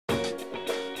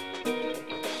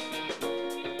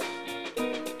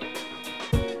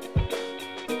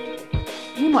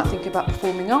might think about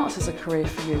performing arts as a career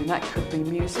for you, and that could be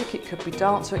music, it could be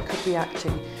dance, or it could be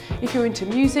acting. If you're into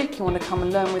music, you want to come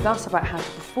and learn with us about how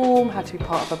to perform, how to be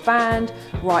part of a band,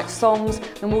 write songs,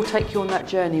 then we'll take you on that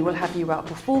journey. We'll have you out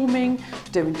performing,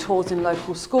 doing tours in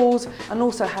local schools, and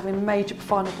also having major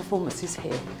final performances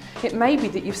here. It may be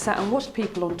that you've sat and watched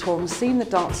people on tour and seen the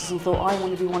dancers and thought, I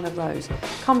want to be one of those.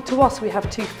 Come to us, we have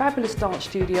 2 fabulous dance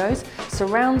studios,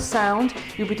 surround sound,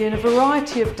 you'll be doing a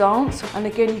variety of dance, and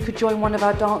again you could join one of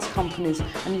our dance companies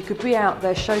and you could be out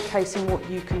there showcasing what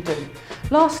you can do.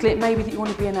 Lastly, it may be that you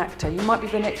want to be an actor. You might be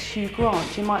the next Hugh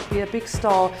Grant, you might be a big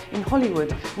star in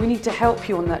Hollywood. We need to help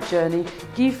you on that journey,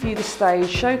 give you the stage,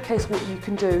 showcase what you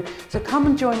can do. So come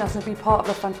and join us and be part of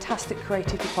a fantastic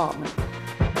creative department.